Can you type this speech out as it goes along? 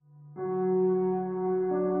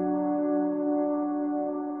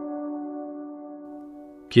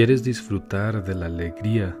¿Quieres disfrutar de la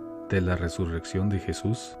alegría de la resurrección de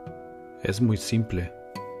Jesús? Es muy simple,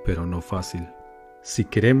 pero no fácil. Si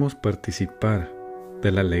queremos participar de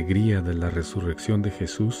la alegría de la resurrección de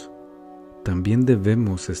Jesús, también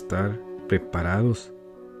debemos estar preparados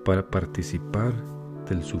para participar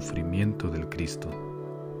del sufrimiento del Cristo.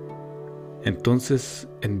 Entonces,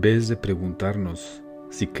 en vez de preguntarnos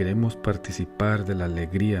si queremos participar de la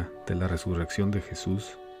alegría de la resurrección de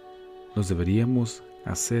Jesús, nos deberíamos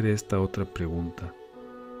hacer esta otra pregunta: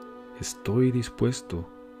 ¿estoy dispuesto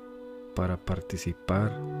para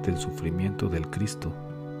participar del sufrimiento del Cristo?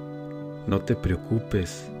 No te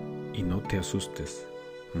preocupes y no te asustes,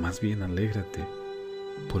 más bien alégrate,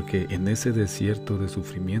 porque en ese desierto de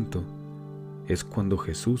sufrimiento es cuando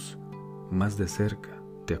Jesús más de cerca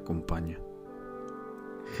te acompaña.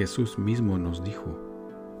 Jesús mismo nos dijo: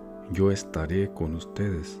 yo estaré con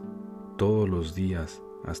ustedes todos los días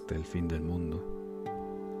hasta el fin del mundo.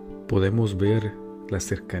 Podemos ver la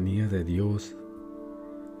cercanía de Dios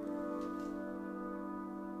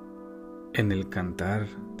en el cantar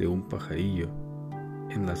de un pajarillo,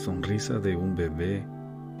 en la sonrisa de un bebé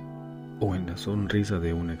o en la sonrisa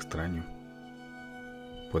de un extraño.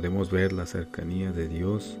 Podemos ver la cercanía de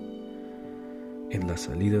Dios en la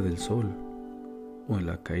salida del sol o en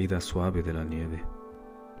la caída suave de la nieve.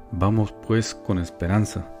 Vamos pues con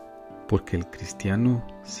esperanza, porque el cristiano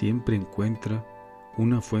siempre encuentra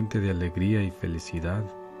una fuente de alegría y felicidad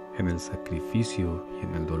en el sacrificio y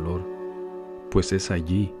en el dolor, pues es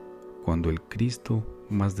allí cuando el Cristo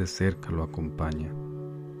más de cerca lo acompaña.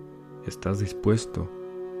 ¿Estás dispuesto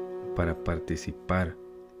para participar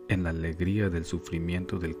en la alegría del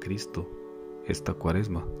sufrimiento del Cristo esta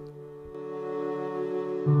Cuaresma?